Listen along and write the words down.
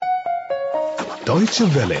Deutsche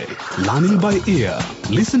Welle, learning by ear.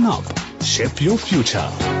 Listen up, shape your future.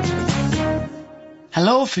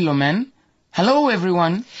 Hello, Philomen. Hello,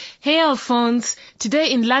 everyone. Hey, Alphonse.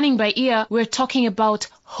 Today in Learning by Ear, we're talking about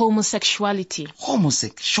homosexuality.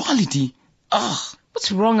 Homosexuality? Ugh.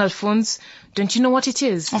 What's wrong, Alphonse? Don't you know what it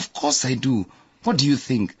is? Of course I do. What do you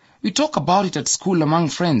think? We talk about it at school among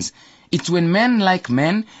friends. It's when men like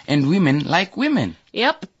men and women like women.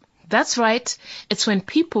 Yep, that's right. It's when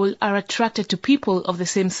people are attracted to people of the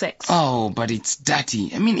same sex. Oh, but it's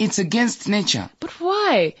dirty. I mean, it's against nature. But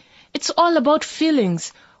why? It's all about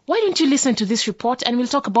feelings. Why don't you listen to this report and we'll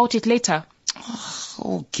talk about it later?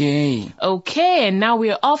 Okay. Okay, and now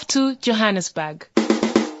we're off to Johannesburg.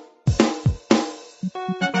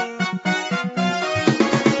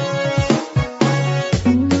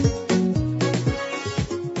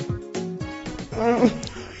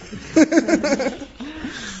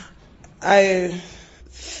 I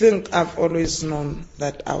think I've always known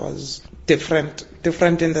that I was different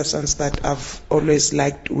in the sense that I've always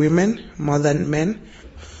liked women more than men.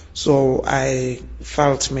 So I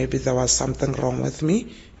felt maybe there was something wrong with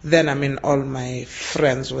me. Then, all my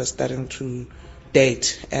friends were starting to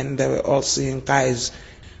date and they were all seeing guys.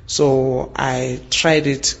 So I tried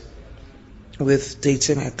it with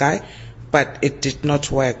dating a guy, but it did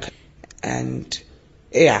not work. And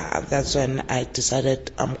that's when I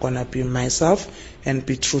decided I'm gonna be myself and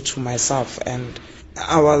be true to myself. And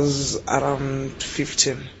I was around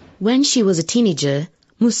 15. When she was a teenager,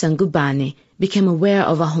 Musangubane became aware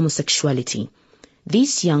of her homosexuality.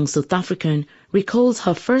 This young South African recalls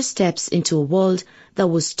her first steps into a world that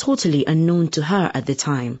was totally unknown to her at the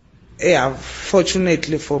time.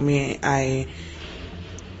 Fortunately for me, I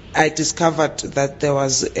discovered that there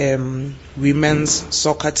was a women's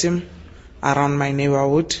soccer team around my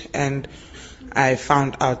neighborhood, and I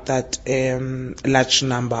found out that a large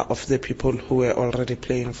number of the people who were already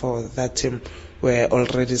playing for that team were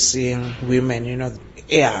already seeing women,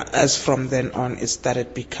 As from then on, it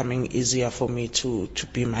started becoming easier for me to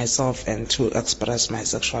be myself and to express my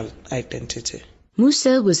sexual identity.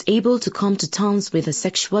 Musa was able to come to terms with her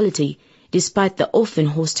sexuality despite the often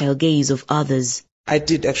hostile gaze of others. I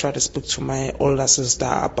did actually speak to my older sister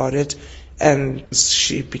about it, and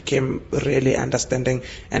she became really understanding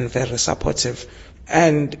and very supportive.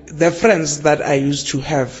 And the friends that I used to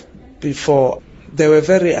have before, they were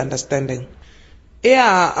very understanding.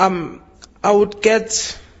 I would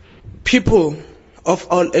get people of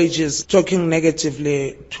all ages talking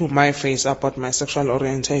negatively to my face about my sexual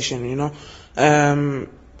orientation, I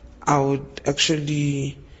would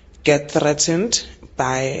actually get threatened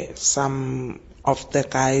by some of the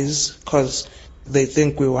guys because they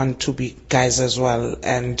think we want to be guys as well,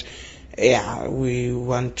 and we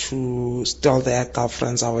want to steal their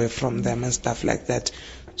girlfriends away from them and stuff like that.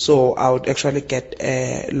 So I would actually get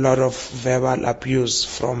a lot of verbal abuse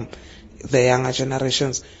from the younger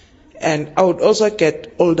generations. And I would also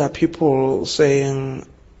get older people saying,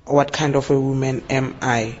 what kind of a woman am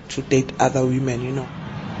I to date other women,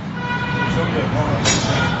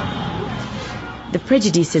 The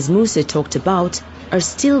prejudices Musa talked about are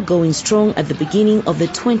still going strong at the beginning of the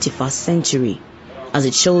 21st century, as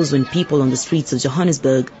it shows when people on the streets of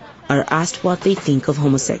Johannesburg are asked what they think of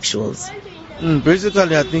homosexuals.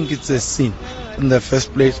 Basically, I think it's a sin in the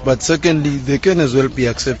first place, but secondly, they can as well be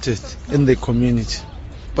accepted in the community.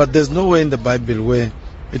 But there's nowhere in the Bible where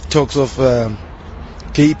it talks of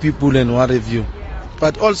gay people and what have you.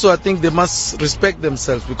 But also, I think they must respect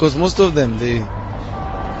themselves, because most of them, they're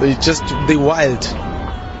wild.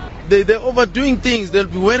 They're overdoing things. They'll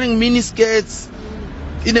be wearing mini skirts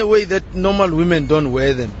in a way that normal women don't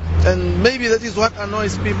wear them. And maybe that is what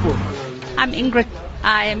annoys people. I'm Ingrid.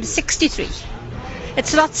 I am 63.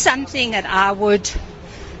 It's not something that I would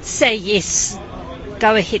say, yes,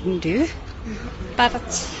 go ahead and do.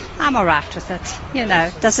 But I'm all right with it.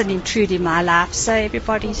 It doesn't intrude in my life, so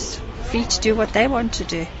everybody's free to do what they want to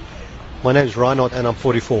do. My name's Reinhard and I'm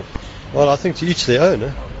 44. Well, I think to each their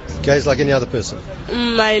own. Gay's like any other person.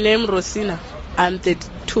 My name Rosina. I'm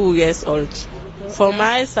 32 years old. For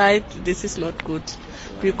my side, this is not good.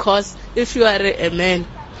 Because if you are a man,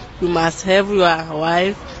 you must have your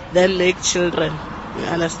wife, then make children. You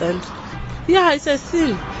understand? Yeah, it's a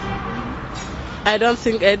sin. I don't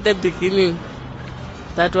think at the beginning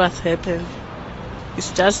that was happened.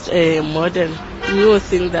 It's just a modern new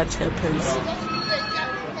thing that happens.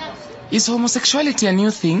 Is homosexuality a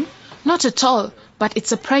new thing? Not at all, but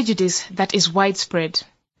it's a prejudice that is widespread.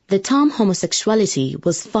 The term homosexuality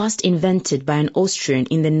was first invented by an Austrian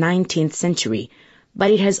in the 19th century, but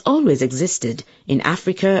it has always existed in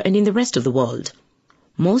Africa and in the rest of the world.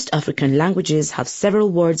 Most African languages have several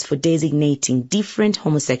words for designating different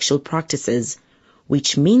homosexual practices,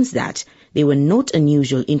 which means that they were not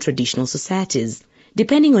unusual in traditional societies.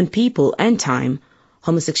 Depending on people and time,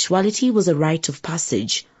 homosexuality was a rite of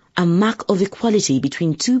passage, a mark of equality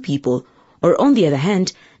between two people, or on the other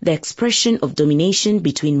hand, the expression of domination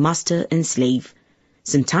between master and slave.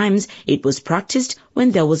 Sometimes it was practiced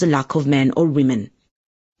when there was a lack of men or women.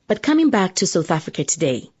 But coming back to South Africa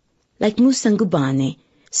today, like Musa Ngubane,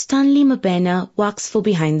 Stanley Mabena works for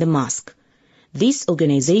Behind the Mask. This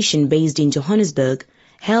organization based in Johannesburg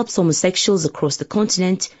helps homosexuals across the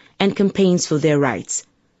continent and campaigns for their rights.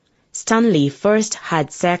 Stanley first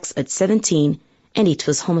had sex at 17, and it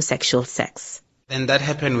was homosexual sex. And that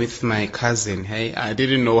happened with my cousin. Hey, I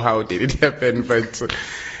didn't know how did it happen, but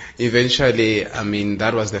eventually,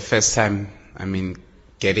 that was the first time,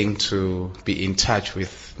 getting to be in touch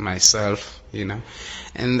with myself,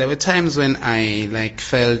 And there were times when I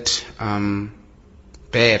felt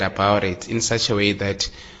bad about it in such a way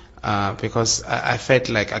that because I felt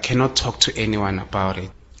like I cannot talk to anyone about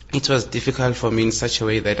it. It was difficult for me in such a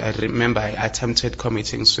way that I remember I attempted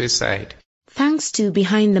committing suicide. Thanks to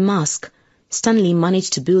Behind the Mask, Stanley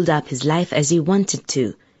managed to build up his life as he wanted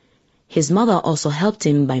to. His mother also helped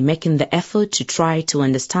him by making the effort to try to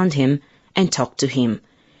understand him and talk to him.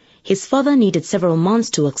 His father needed several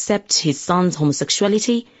months to accept his son's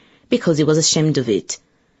homosexuality because he was ashamed of it.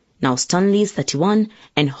 Now Stanley is 31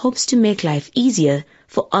 and hopes to make life easier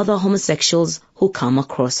for other homosexuals who come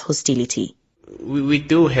across hostility. We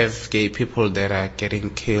do have gay people that are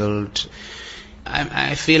getting killed.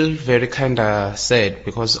 I feel very kind of sad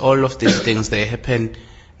because all of these things, they happen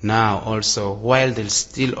now also, while there's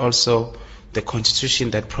still also the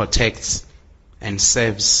Constitution that protects and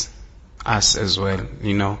serves us as well,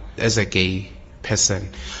 as a gay person.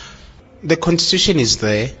 The Constitution is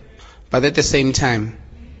there, but at the same time,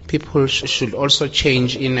 people should also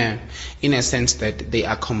change in a sense that they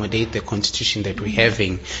accommodate the Constitution that we're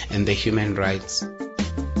having and the human rights.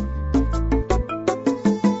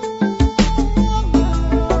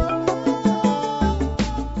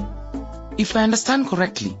 If I understand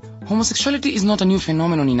correctly, homosexuality is not a new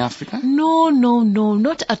phenomenon in Africa? No,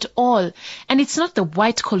 not at all. And it's not the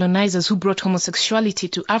white colonizers who brought homosexuality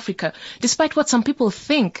to Africa, despite what some people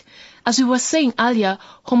think. As we were saying earlier,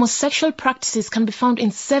 homosexual practices can be found in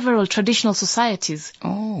several traditional societies.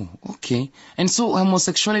 Oh, okay. And so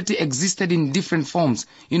homosexuality existed in different forms,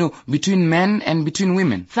 between men and between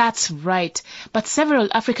women. That's right. But several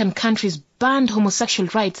African countries banned homosexual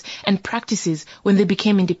rights and practices when they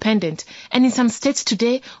became independent. And in some states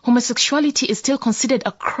today, homosexuality is still considered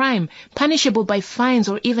a crime, punishable by fines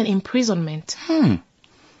or even imprisonment.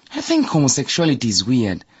 I think homosexuality is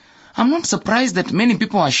weird. I'm not surprised that many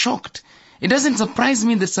people are shocked. It doesn't surprise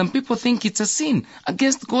me that some people think it's a sin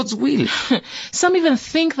against God's will. Some even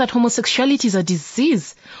think that homosexuality is a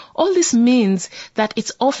disease. All this means that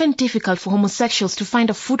it's often difficult for homosexuals to find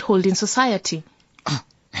a foothold in society.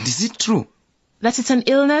 And is it true? That it's an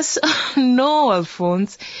illness? No,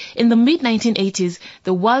 Alphonse. In the mid-1980s,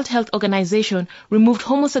 the World Health Organization removed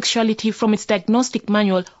homosexuality from its diagnostic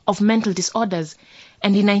manual of mental disorders.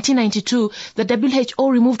 And in 1992, the WHO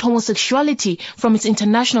removed homosexuality from its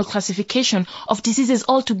international classification of diseases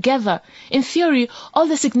altogether. In theory, all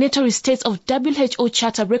the signatory states of WHO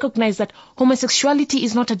Charter recognize that homosexuality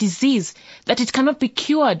is not a disease, that it cannot be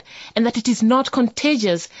cured, and that it is not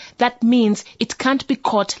contagious. That means it can't be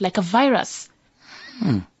caught like a virus.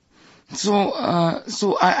 So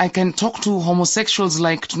I can talk to homosexuals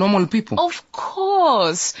like to normal people? Of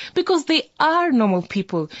course, because they are normal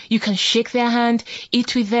people. You can shake their hand,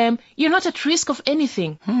 eat with them. You're not at risk of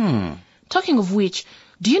anything. Talking of which,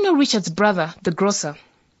 do you know Richard's brother, the grocer?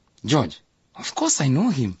 George? Of course I know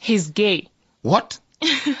him. He's gay. What?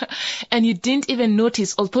 And you didn't even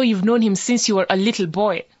notice, although you've known him since you were a little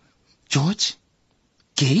boy. George?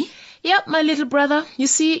 Gay? Yep, my little brother. You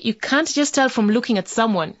see, you can't just tell from looking at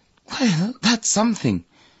someone. Well, that's something.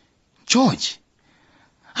 George,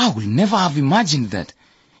 I would never have imagined that.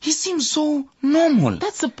 He seems so normal.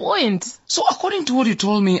 That's the point. So according to what you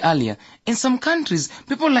told me earlier, in some countries,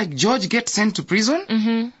 people like George get sent to prison?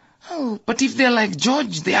 Mm-hmm. Oh, but if they're like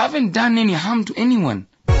George, they haven't done any harm to anyone.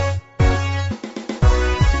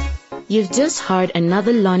 You've just heard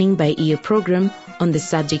another Learning by Ear program on the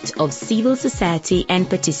subject of civil society and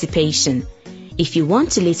participation. If you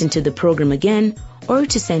want to listen to the program again or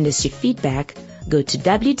to send us your feedback, go to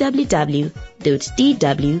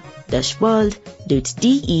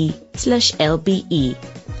www.dw-world.de/lbe.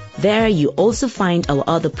 There you also find our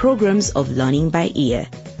other programs of Learning by Ear.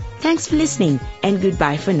 Thanks for listening and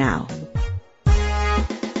goodbye for now.